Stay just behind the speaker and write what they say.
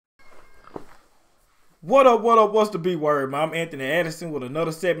What up, what up, what's the B word, man? I'm Anthony Addison with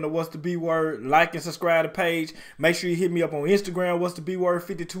another segment of What's the B word. Like and subscribe to the page. Make sure you hit me up on Instagram, What's the B word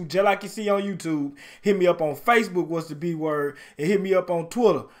 52, just like you see on YouTube. Hit me up on Facebook, What's the B word, and hit me up on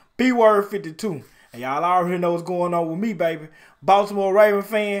Twitter, B word 52. And y'all already know what's going on with me, baby. Baltimore Raven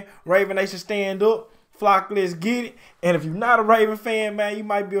fan, Raven Nation stand up. Flock, let's get it. And if you're not a Raven fan, man, you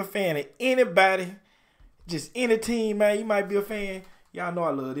might be a fan of anybody, just any team, man. You might be a fan. Y'all know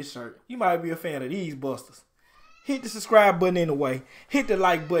I love this shirt. You might be a fan of these busters. Hit the subscribe button anyway. Hit the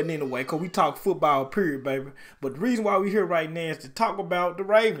like button anyway, because we talk football, period, baby. But the reason why we're here right now is to talk about the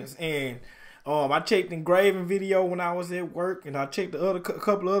Ravens. And I checked the Graven video when I was at work, and I checked the other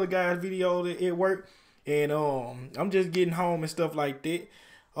couple of other guys' video at work. And I'm just getting home and stuff like that.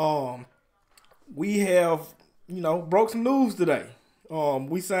 We have, broke some news today.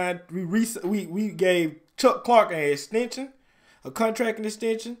 We gave Chuck Clark an extension. A contract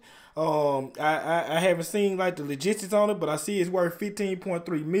extension. I haven't seen like the logistics on it, but I see it's worth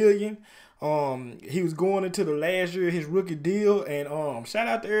 $15.3 million. He was going into the last year of his rookie deal, and shout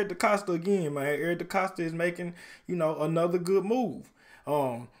out to Eric DeCosta again, man. Eric DeCosta is making another good move.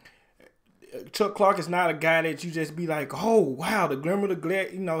 Chuck Clark is not a guy that you just be like, oh wow, the glimmer, the glare.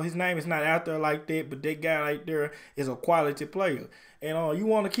 His name is not out there like that, but that guy right there is a quality player, and you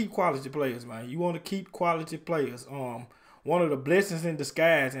want to keep quality players, man. You want to keep quality players. One of the blessings in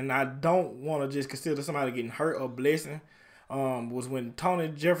disguise, and I don't want to just consider somebody getting hurt a blessing, was when Tony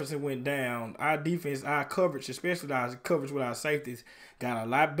Jefferson went down. Our defense, our coverage, especially our coverage with our safeties, got a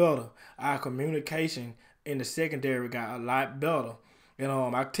lot better. Our communication in the secondary got a lot better. And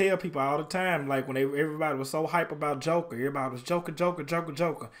I tell people all the time, like when everybody was so hype about Joker, everybody was Joker,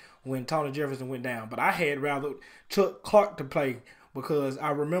 when Tony Jefferson went down. But I had rather Chuck Clark to play, because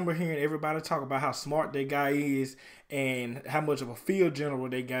I remember hearing everybody talk about how smart that guy is and how much of a field general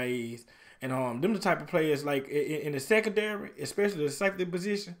that guy is. And them the type of players, like in the secondary, especially the safety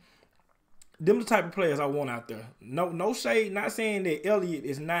position, them the type of players I want out there. No shade, not saying that Elliott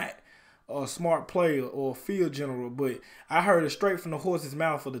is not a smart player or a field general, but I heard it straight from the horse's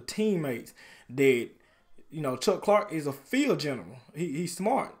mouth for the teammates that Chuck Clark is a field general. He's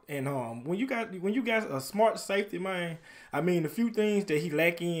smart, and when you got a smart safety, man, I mean, the few things that he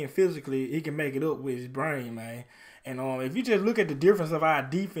lack in physically, he can make it up with his brain, man. And if you just look at the difference of our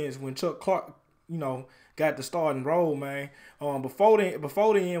defense when Chuck Clark, got the starting role, man. Before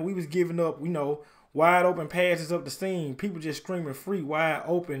then, we was giving up, wide open passes up the seam, people just screaming free, wide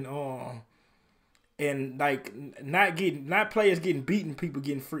open, and like not players getting beaten, people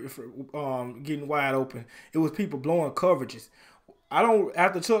getting free, getting wide open. It was people blowing coverages.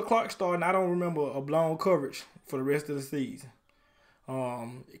 After Chuck Clark starting, I don't remember a blown coverage for the rest of the season.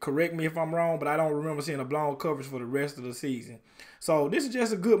 Correct me if I'm wrong, but I don't remember seeing a blown coverage for the rest of the season. So this is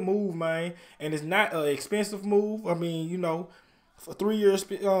just a good move, man, and it's not an expensive move. I mean, for 3 years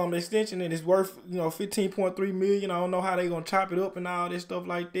extension, and it's worth $15.3 million. I don't know how they gonna chop it up and all this stuff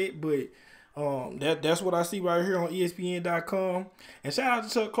like that, but that's what I see right here on ESPN.com. And shout out to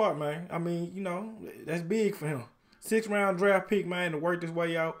Chuck Clark, man. I mean, that's big for him. 6th round draft pick, man, to work his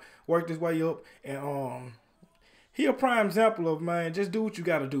way out, work his way up, and he a prime example of, man, just do what you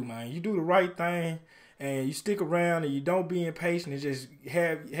gotta do, man. You do the right thing, and you stick around, and you don't be impatient, and just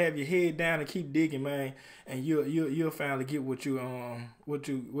have your head down and keep digging, man. And you'll finally get what you want.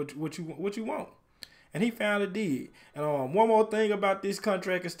 And he finally did. And one more thing about this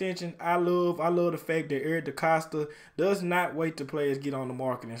contract extension, I love the fact that Eric DeCosta does not wait till players get on the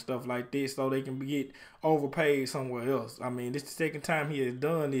market and stuff like this so they can get overpaid somewhere else. I mean, this is the 2nd time he has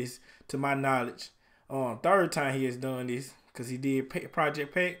done this, to my knowledge. 3rd time he has done this, because he did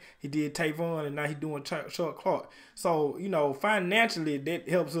Project Pack, he did Tavon, and now he's doing Chuck Clark. So, financially, that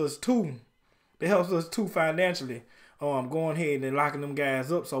helps us too. It helps us too financially, going ahead and locking them guys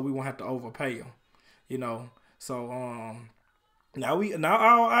up so we won't have to overpay them. So now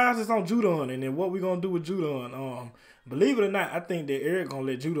our eyes is on Judon, and then what we gonna do with Judon. Believe it or not, I think that Eric gonna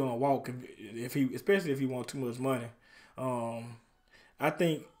let Judon walk especially if he want too much money. I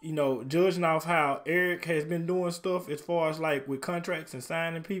think, judging off how Eric has been doing stuff as far as like with contracts and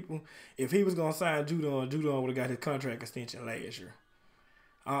signing people, if he was gonna sign Judon would have got his contract extension last year.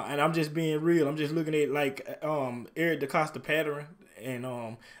 And I'm just being real. I'm just looking at like Eric DeCosta pattern. And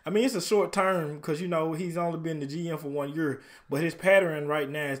I mean, it's a short term because he's only been the GM for 1 year, but his pattern right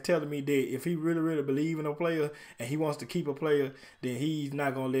now is telling me that if he really believes in a player and he wants to keep a player, then he's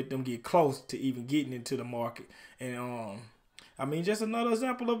not gonna let them get close to even getting into the market. And I mean, just another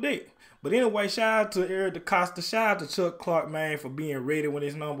example of that. But anyway, shout out to Eric DeCosta. Shout out to Chuck Clark, man, for being ready when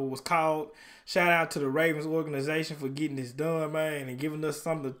his number was called. Shout out to the Ravens organization for getting this done, man, and giving us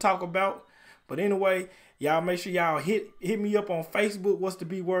something to talk about. But anyway, y'all make sure y'all hit me up on Facebook, what's the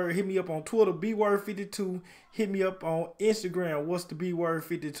B Word. Hit me up on Twitter, B Word 52. Hit me up on Instagram, what's the B Word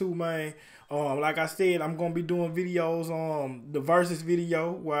 52, man. Like I said, I'm gonna be doing videos on the versus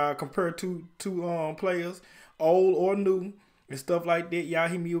video where I compare two players, old or new, and stuff like that. Y'all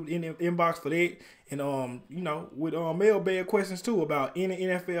hit me in the inbox for that. And you know, with mailbag questions too about any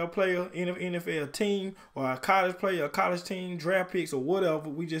NFL player, any NFL team, or a college player, a college team, draft picks, or whatever.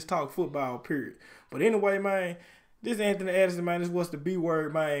 We just talk football, period. But anyway, man, this is Anthony Addison, man. This was the B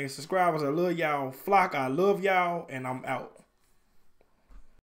Word, man. Subscribers, I love y'all. Flock, I love y'all, and I'm out.